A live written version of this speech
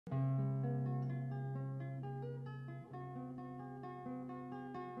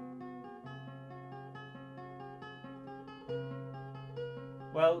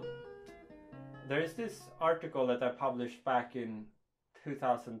Well, there is this article that I published back in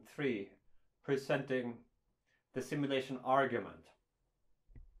 2003 presenting the simulation argument.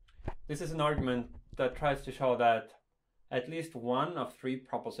 This is an argument that tries to show that at least one of three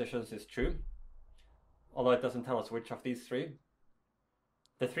propositions is true, although it doesn't tell us which of these three.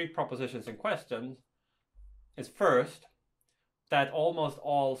 The three propositions in question is first, that almost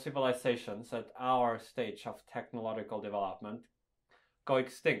all civilizations at our stage of technological development go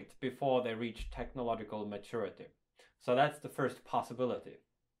extinct before they reach technological maturity. So that's the first possibility.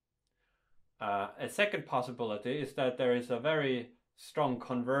 A second possibility is that there is a very strong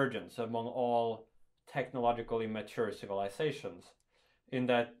convergence among all technologically mature civilizations, in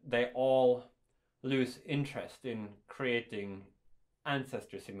that they all lose interest in creating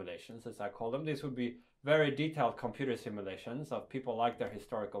ancestor simulations, as I call them. These would be very detailed computer simulations of people like their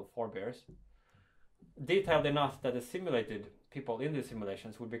historical forebears, detailed enough that the simulated people in these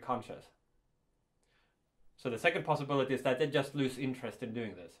simulations would be conscious. So the second possibility is that they just lose interest in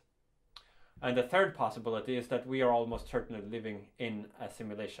doing this. And the third possibility is that we are almost certainly living in a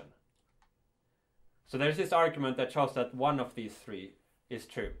simulation. So there's this argument that shows that one of these three is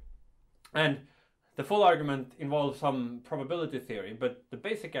true. And the full argument involves some probability theory, but the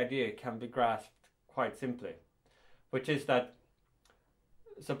basic idea can be grasped quite simply, which is that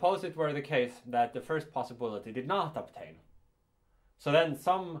suppose it were the case that the first possibility did not obtain. So then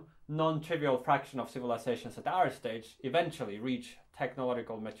some non-trivial fraction of civilizations at our stage eventually reach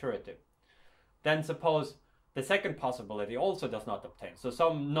technological maturity. Then suppose the second possibility also does not obtain. So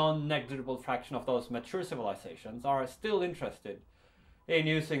some non-negligible fraction of those mature civilizations are still interested in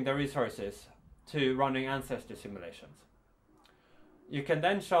using the resources to running ancestor simulations. You can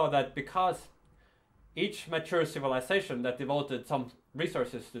then show that because each mature civilization that devoted some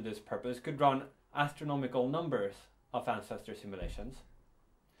resources to this purpose could run astronomical numbers of ancestor simulations,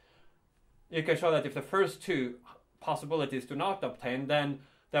 you can show that if the first two possibilities do not obtain, then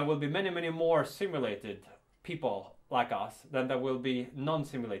there will be many, many more simulated people like us than there will be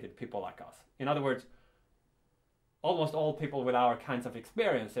non-simulated people like us. In other words, almost all people with our kinds of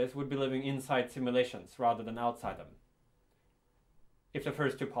experiences would be living inside simulations rather than outside them, if the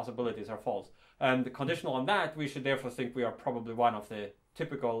first two possibilities are false. And conditional on that, we should therefore think we are probably one of the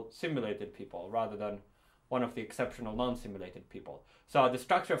typical simulated people rather than one of the exceptional non-simulated people. So the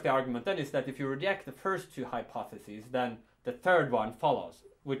structure of the argument then is that if you reject the first two hypotheses, then the third one follows,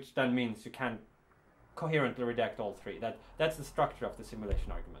 which then means you can coherently reject all three. That's the structure of the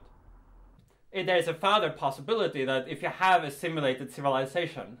simulation argument. There's a further possibility that if you have a simulated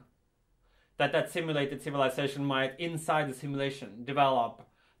civilization, that simulated civilization might, inside the simulation, develop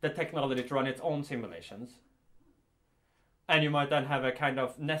the technology to run its own simulations. And you might then have a kind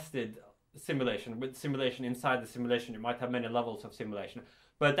of nested simulation. With simulation inside the simulation, you might have many levels of simulation.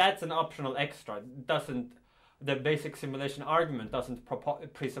 But that's an optional extra. The basic simulation argument doesn't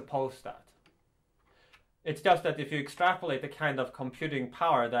presuppose that. It's just that if you extrapolate the kind of computing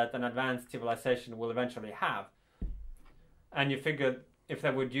power that an advanced civilization will eventually have, and you figure if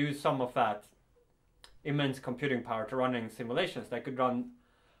they would use some of that immense computing power to running simulations, they could run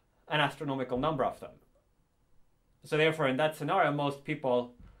an astronomical number of them. So therefore, in that scenario, most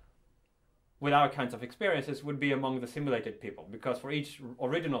people with our kinds of experiences would be among the simulated people, because for each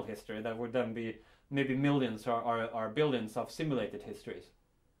original history, there would then be maybe millions or billions of simulated histories.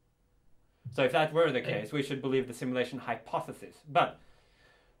 So if that were the case, we should believe the simulation hypothesis. But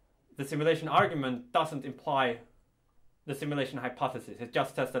the simulation argument doesn't imply the simulation hypothesis. It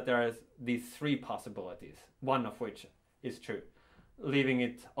just says that there is these three possibilities, one of which is true, leaving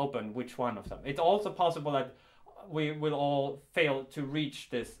it open which one of them. It's also possible that we will all fail to reach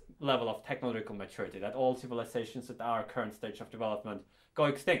this level of technological maturity, that all civilizations at our current stage of development go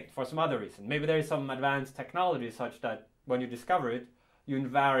extinct for some other reason. Maybe there is some advanced technology such that when you discover it, you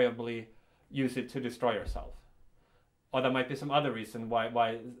invariably use it to destroy yourself. Or there might be some other reason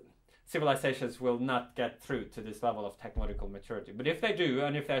why civilizations will not get through to this level of technological maturity. But if they do,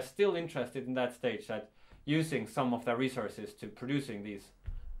 and if they're still interested in that stage, that using some of their resources to producing these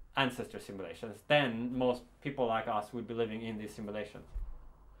ancestor simulations, then most people like us would be living in these simulations.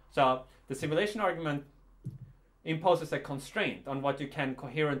 So the simulation argument imposes a constraint on what you can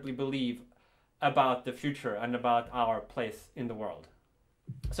coherently believe about the future and about our place in the world.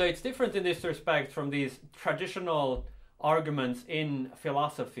 So it's different in this respect from these traditional arguments in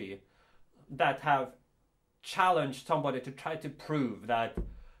philosophy that have challenged somebody to try to prove that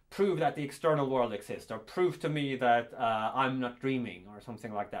the external world exists, or prove to me that I'm not dreaming, or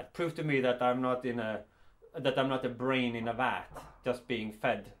something like that. Prove to me that I'm not a brain in a vat just being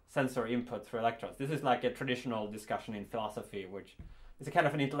fed sensory input through electrons. This is like a traditional discussion in philosophy, which it's a kind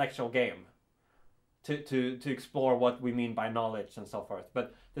of an intellectual game to explore what we mean by knowledge and so forth.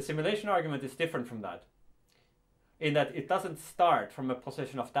 But the simulation argument is different from that, in that it doesn't start from a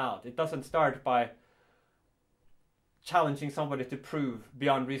position of doubt. It doesn't start by challenging somebody to prove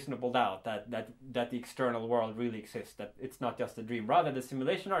beyond reasonable doubt that the external world really exists, that it's not just a dream. Rather, the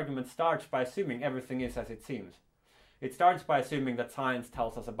simulation argument starts by assuming everything is as it seems. It starts by assuming that science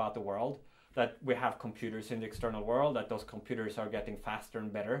tells us about the world, that we have computers in the external world, that those computers are getting faster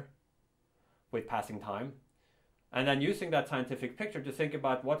and better with passing time. And then using that scientific picture to think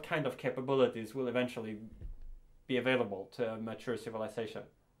about what kind of capabilities will eventually be available to a mature civilization.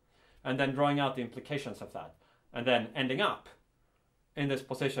 And then drawing out the implications of that. And then ending up in this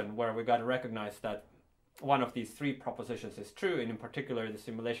position where we got to recognize that one of these three propositions is true, and in particular the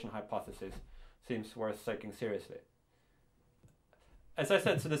simulation hypothesis seems worth taking seriously. As I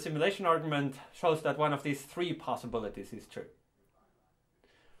said, so the simulation argument shows that one of these three possibilities is true.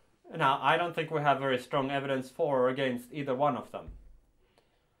 Now, I don't think we have very strong evidence for or against either one of them.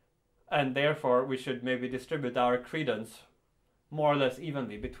 And therefore, we should maybe distribute our credence more or less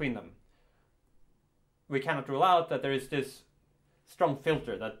evenly between them. We cannot rule out that there is this strong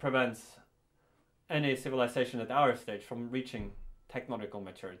filter that prevents any civilization at our stage from reaching technological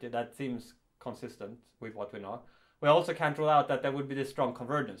maturity. That seems consistent with what we know. We also can't rule out that there would be this strong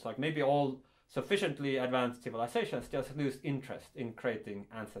convergence, like maybe all sufficiently advanced civilizations just lose interest in creating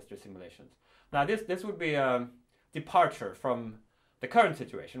ancestor simulations. Now this would be a departure from the current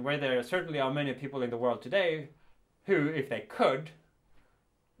situation, where there certainly are many people in the world today who, if they could,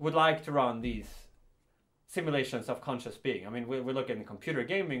 would like to run these simulations of conscious being. I mean, we look in computer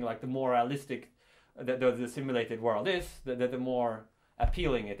gaming, like the more realistic the simulated world is, the more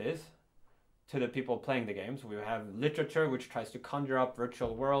appealing it is to the people playing the games. We have literature which tries to conjure up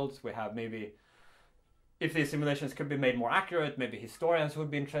virtual worlds. We have maybe, if these simulations could be made more accurate, maybe historians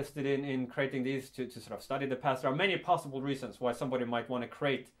would be interested in creating these to sort of study the past. There are many possible reasons why somebody might want to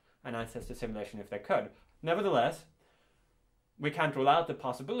create an ancestor simulation if they could. Nevertheless, we can't rule out the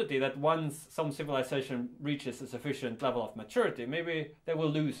possibility that once some civilization reaches a sufficient level of maturity, maybe they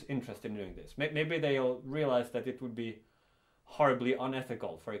will lose interest in doing this. Maybe they'll realize that it would be horribly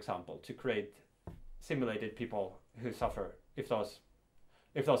unethical, for example, to create simulated people who suffer if those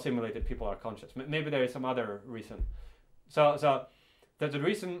simulated people are conscious. Maybe there is some other reason. So the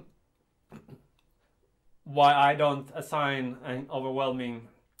reason why I don't assign an overwhelming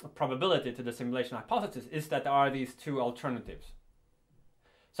probability to the simulation hypothesis is that there are these two alternatives.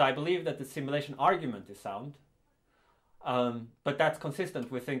 So I believe that the simulation argument is sound, but that's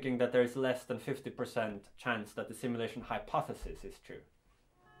consistent with thinking that there is less than 50% chance that the simulation hypothesis is true.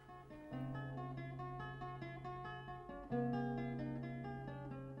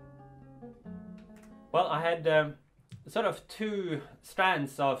 Well, I had sort of two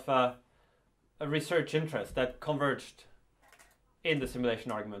strands of a research interest that converged in the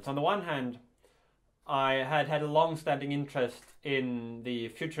simulation arguments. On the one hand, I had a long-standing interest in the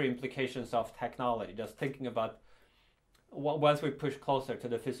future implications of technology, just thinking about once we push closer to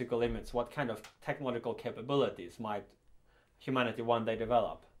the physical limits, what kind of technological capabilities might humanity one day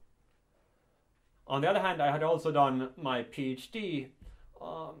develop. On the other hand, I had also done my PhD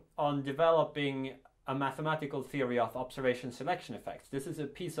on developing a mathematical theory of observation selection effects. This is a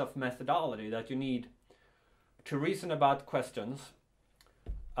piece of methodology that you need to reason about questions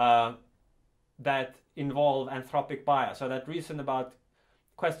that involve anthropic bias, so that reason about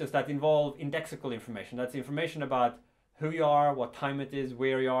questions that involve indexical information. That's information about who you are, what time it is,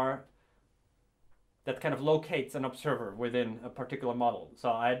 where you are, that kind of locates an observer within a particular model. So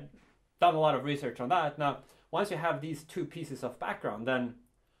I'd done a lot of research on that. Now, once you have these two pieces of background, then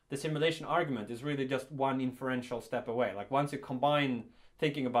the simulation argument is really just one inferential step away. Like once you combine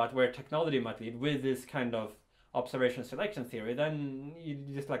thinking about where technology might lead with this kind of observation selection theory, then you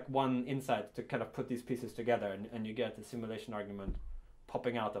just like one insight to kind of put these pieces together, and you get the simulation argument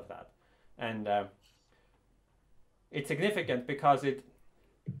popping out of that. And it's significant because it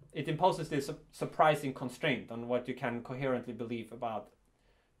imposes this surprising constraint on what you can coherently believe about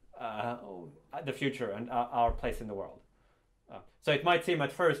the future and our place in the world. So it might seem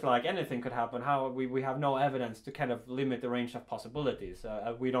at first like anything could happen. How we have no evidence to kind of limit the range of possibilities.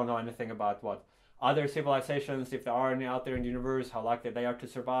 We don't know anything about what other civilizations, if there are any out there in the universe, how likely they are to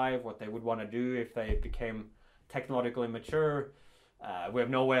survive, what they would want to do if they became technologically mature. We have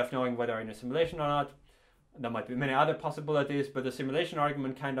no way of knowing whether they're in a simulation or not. There might be many other possibilities, but the simulation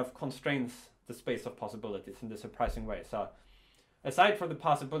argument kind of constrains the space of possibilities in this surprising way. So aside from the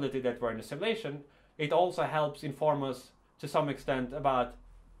possibility that we're in a simulation, it also helps inform us to some extent about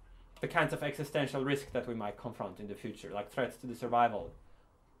the kinds of existential risk that we might confront in the future, like threats to the survival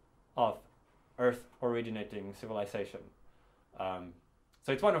of Earth originating civilization.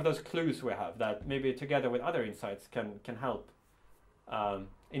 So it's one of those clues we have that maybe together with other insights can help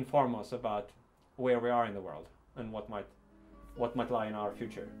inform us about where we are in the world and what might lie in our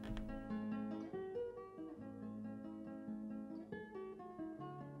future.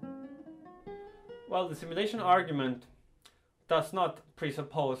 Well, the simulation argument does not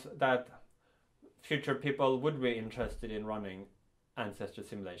presuppose that future people would be interested in running ancestor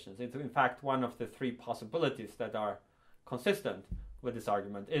simulations. It's in fact one of the three possibilities that are consistent with this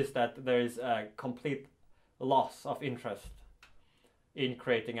argument, is that there is a complete loss of interest in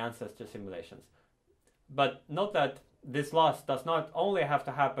creating ancestor simulations. But note that this loss does not only have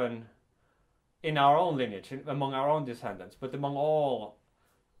to happen in our own lineage, among our own descendants, but among all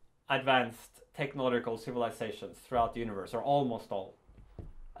advanced technological civilizations throughout the universe, or almost all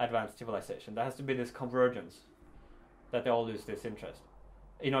advanced civilization. There has to be this convergence, that they all lose this interest,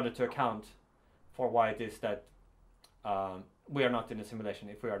 in order to account for why it is that we are not in a simulation,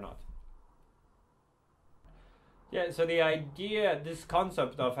 if we are not. Yeah, so the idea, this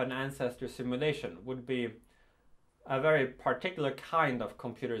concept of an ancestor simulation would be a very particular kind of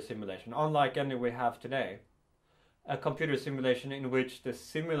computer simulation, unlike any we have today. A computer simulation in which the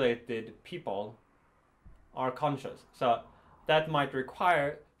simulated people are conscious. So that might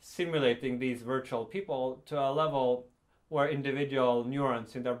require simulating these virtual people to a level where individual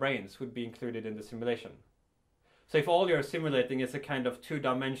neurons in their brains would be included in the simulation. So if all you're simulating is a kind of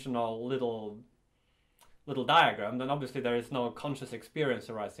two-dimensional little diagram, then obviously there is no conscious experience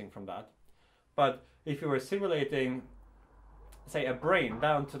arising from that. But if you were simulating, say, a brain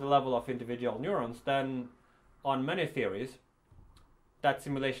down to the level of individual neurons, then on many theories, that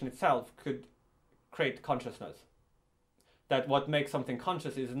simulation itself could create consciousness. That what makes something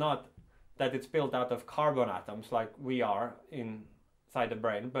conscious is not that it's built out of carbon atoms like we are inside the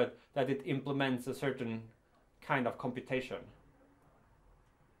brain, but that it implements a certain kind of computation.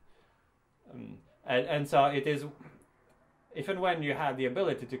 And so it is, if and when you had the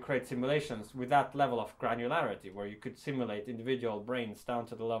ability to create simulations with that level of granularity, where you could simulate individual brains down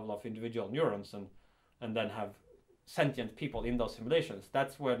to the level of individual neurons and then have sentient people in those simulations,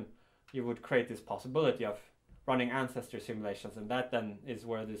 that's when you would create this possibility of running ancestor simulations, and that then is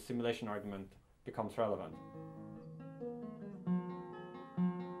where the simulation argument becomes relevant.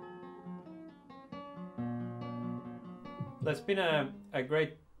 There's been a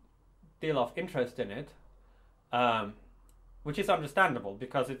great deal of interest in it, which is understandable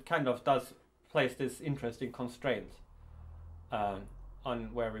because it kind of does place this interesting constraint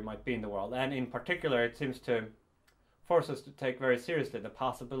on where we might be in the world. And in particular, it seems to force us to take very seriously the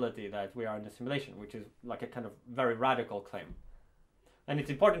possibility that we are in a simulation, which is like a kind of very radical claim. And it's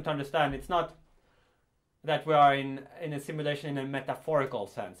important to understand it's not that we are in a simulation in a metaphorical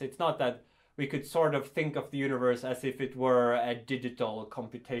sense. It's not that we could sort of think of the universe as if it were a digital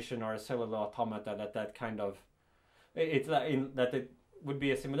computation or a cellular automata, that kind of, it's in that it would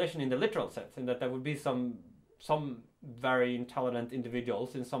be a simulation in the literal sense, in that there would be some very intelligent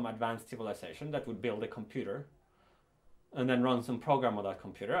individuals in some advanced civilization that would build a computer and then run some program on that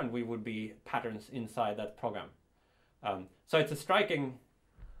computer, and we would be patterns inside that program. So it's a striking,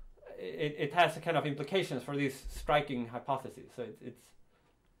 it has a kind of implications for these striking hypotheses. So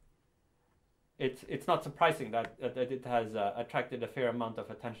it's not surprising that it has attracted a fair amount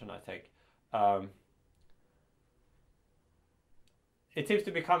of attention, I think. It seems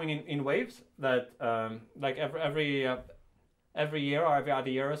to be coming in waves that like every year or every other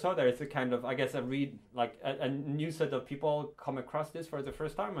year or so, there is a kind of, I guess, a new set of people come across this for the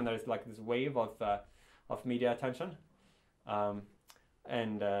first time, and there's like this wave of media attention,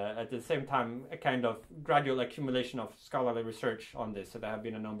 and at the same time a kind of gradual accumulation of scholarly research on this. So there have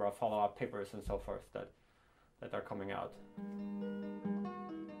been a number of follow-up papers and so forth that are coming out.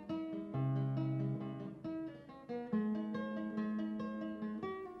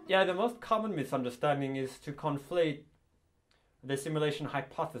 Yeah, the most common misunderstanding is to conflate the simulation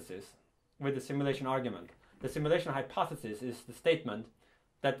hypothesis with the simulation argument. The simulation hypothesis is the statement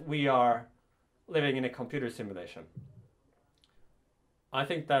that we are living in a computer simulation. I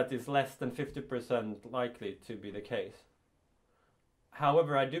think that is less than 50% likely to be the case.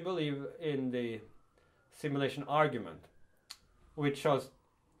 However, I do believe in the simulation argument, which shows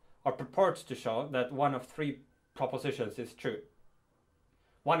or purports to show that one of three propositions is true.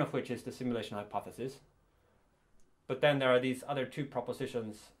 One of which is the simulation hypothesis. But then there are these other two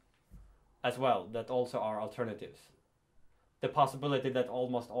propositions as well that also are alternatives. The possibility that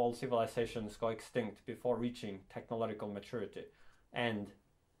almost all civilizations go extinct before reaching technological maturity, and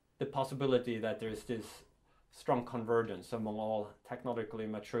the possibility that there is this strong convergence among all technologically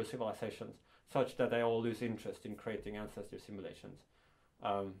mature civilizations, such that they all lose interest in creating ancestor simulations.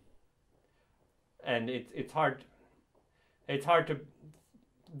 And it's hard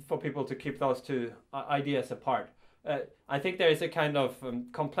for people to keep those two ideas apart. I think there is a kind of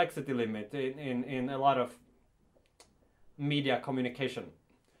complexity limit in a lot of media communication,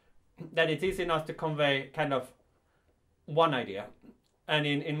 that it's easy enough to convey kind of one idea, and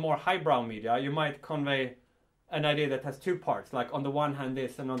in more highbrow media you might convey an idea that has two parts, like on the one hand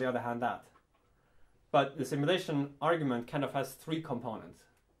this and on the other hand that. But the simulation argument kind of has three components,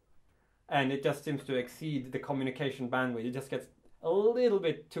 and it just seems to exceed the communication bandwidth. It just gets a little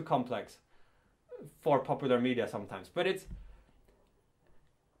bit too complex for popular media sometimes. But it's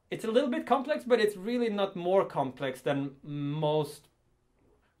a little bit complex, but it's really not more complex than most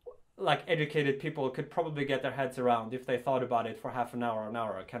like educated people could probably get their heads around if they thought about it for half an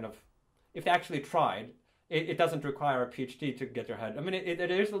hour, kind of, if they actually tried. It doesn't require a PhD to get your head. I mean,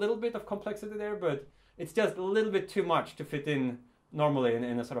 there's a little bit of complexity there, but it's just a little bit too much to fit in normally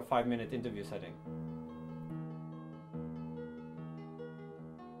in a sort of 5-minute interview setting.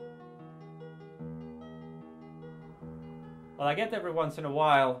 Well, I get every once in a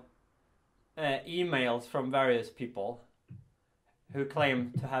while emails from various people who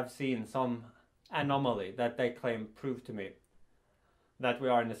claim to have seen some anomaly that they claim proved to me that we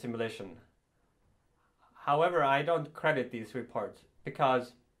are in a simulation. However, I don't credit these reports,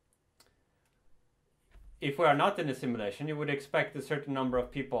 because if we are not in a simulation, you would expect a certain number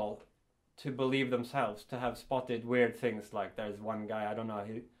of people to believe themselves to have spotted weird things, like there's one guy, I don't know,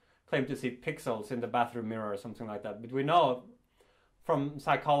 he claimed to see pixels in the bathroom mirror or something like that. But we know from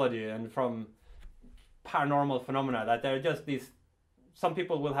psychology and from paranormal phenomena that there are just these, some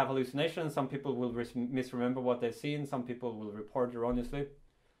people will have hallucinations, some people will misremember what they've seen, some people will report erroneously.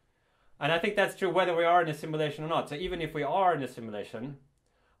 And I think that's true whether we are in a simulation or not. So even if we are in a simulation,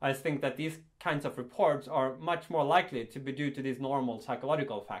 I think that these kinds of reports are much more likely to be due to these normal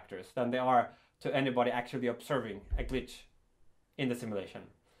psychological factors than they are to anybody actually observing a glitch in the simulation.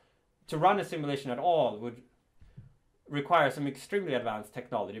 To run a simulation at all would require some extremely advanced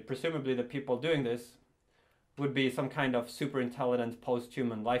technology. Presumably the people doing this would be some kind of super intelligent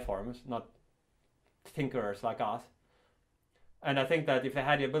post-human life forms, not tinkerers like us. And I think that if they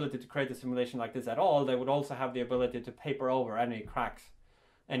had the ability to create a simulation like this at all, they would also have the ability to paper over any cracks,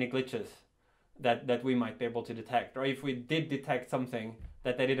 any glitches that we might be able to detect. Or if we did detect something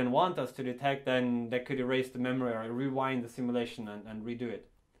that they didn't want us to detect, then they could erase the memory or rewind the simulation and redo it.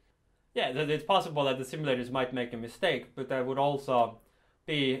 Yeah, it's possible that the simulators might make a mistake, but they would also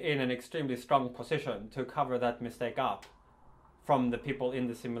be in an extremely strong position to cover that mistake up from the people in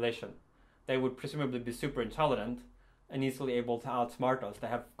the simulation. They would presumably be super intelligent and easily able to outsmart us. They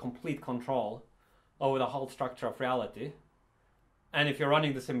have complete control over the whole structure of reality. And if you're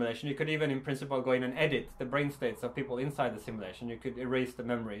running the simulation, you could even in principle go in and edit the brain states of people inside the simulation. You could erase the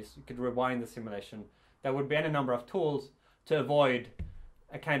memories, you could rewind the simulation. There would be any number of tools to avoid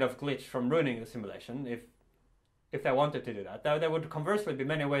a kind of glitch from ruining the simulation if they wanted to do that. There would conversely be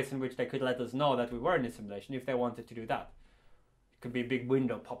many ways in which they could let us know that we were in a simulation if they wanted to do that. It could be a big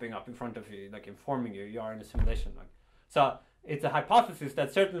window popping up in front of you, like informing you you are in a simulation. So it's a hypothesis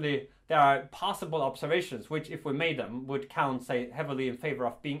that certainly there are possible observations which, if we made them, would count, say, heavily in favor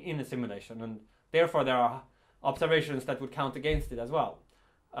of being in a simulation, and therefore there are observations that would count against it as well.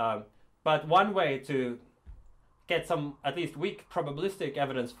 But one way to get some at least weak probabilistic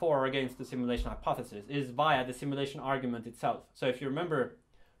evidence for or against the simulation hypothesis is via the simulation argument itself. So if you remember,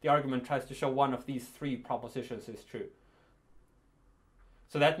 the argument tries to show one of these three propositions is true.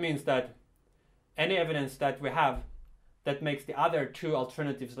 So that means that any evidence that we have that makes the other two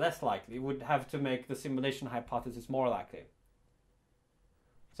alternatives less likely would have to make the simulation hypothesis more likely.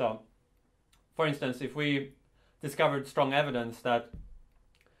 So, for instance, if we discovered strong evidence that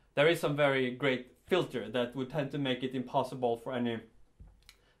there is some very great filter that would tend to make it impossible for any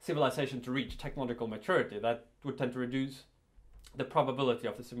civilization to reach technological maturity, that would tend to reduce the probability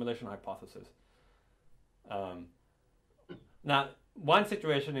of the simulation hypothesis. Now, one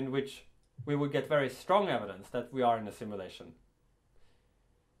situation in which we would get very strong evidence that we are in a simulation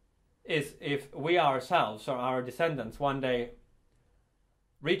is if we ourselves or our descendants one day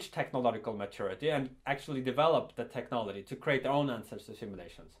reach technological maturity and actually develop the technology to create their own ancestor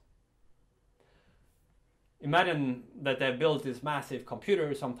simulations. Imagine that they built this massive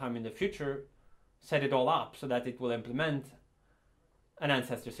computer sometime in the future, set it all up so that it will implement an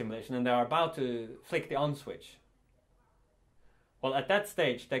ancestor simulation, and they are about to flick the on switch. Well, at that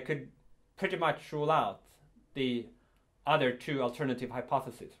stage, they could pretty much rule out the other two alternative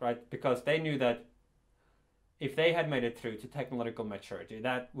hypotheses, right? Because they knew that if they had made it through to technological maturity,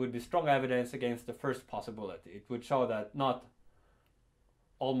 that would be strong evidence against the first possibility. It would show that not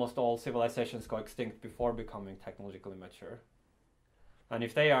almost all civilizations go extinct before becoming technologically mature. And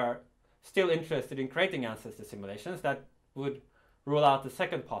if they are still interested in creating ancestor simulations, that would rule out the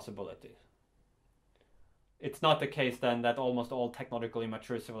second possibility. It's not the case then that almost all technologically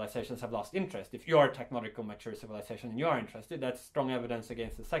mature civilizations have lost interest. If you're a technologically mature civilization and you are interested, that's strong evidence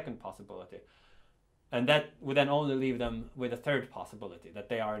against the second possibility. And that would then only leave them with a third possibility, that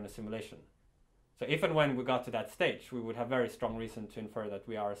they are in a simulation. So if and when we got to that stage, we would have very strong reason to infer that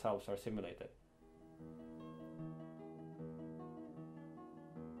we ourselves are simulated.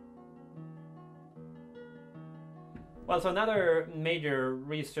 Well, so another major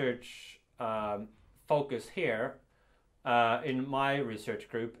research focus here in my research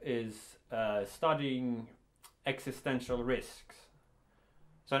group is studying existential risks.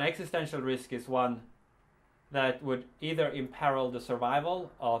 So an existential risk is one that would either imperil the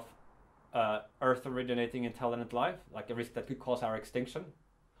survival of Earth-originating intelligent life, like a risk that could cause our extinction,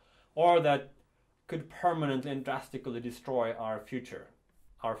 or that could permanently and drastically destroy our future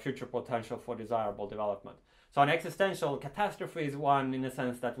potential for desirable development. So an existential catastrophe is one, in a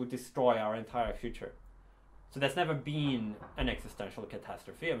sense, that would destroy our entire future. So there's never been an existential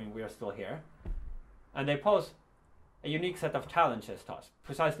catastrophe. I mean, we are still here. And they pose a unique set of challenges to us,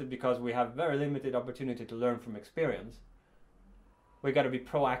 precisely because we have very limited opportunity to learn from experience. We've got to be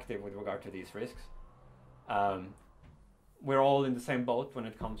proactive with regard to these risks. We're all in the same boat when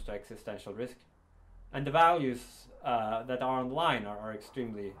it comes to existential risk. And the values that are on the line are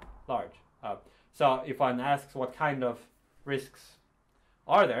extremely large. So if one asks what kind of risks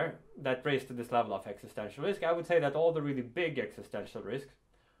are there that raise to this level of existential risk, I would say that all the really big existential risks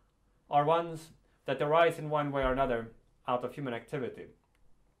are ones that arise in one way or another out of human activity.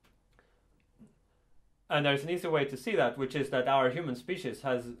 And there's an easy way to see that, which is that our human species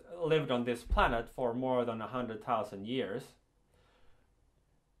has lived on this planet for more than 100,000 years,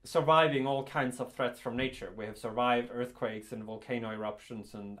 surviving all kinds of threats from nature. We have survived earthquakes and volcano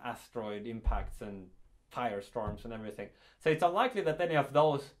eruptions and asteroid impacts and firestorms and everything. So it's unlikely that any of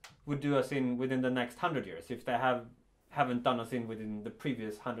those would do us in within the next 100 years, if they haven't done us in within the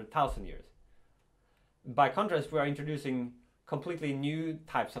previous 100,000 years. By contrast, we are introducing completely new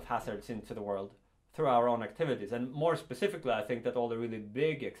types of hazards into the world through our own activities. And more specifically, I think that all the really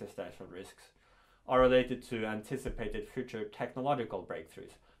big existential risks are related to anticipated future technological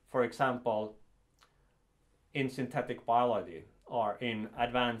breakthroughs. For example, in synthetic biology, or in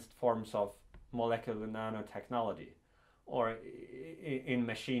advanced forms of molecular nanotechnology, or in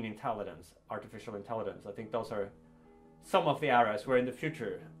machine intelligence, artificial intelligence. I think those are some of the areas where in the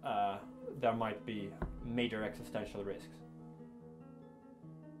future there might be major existential risks.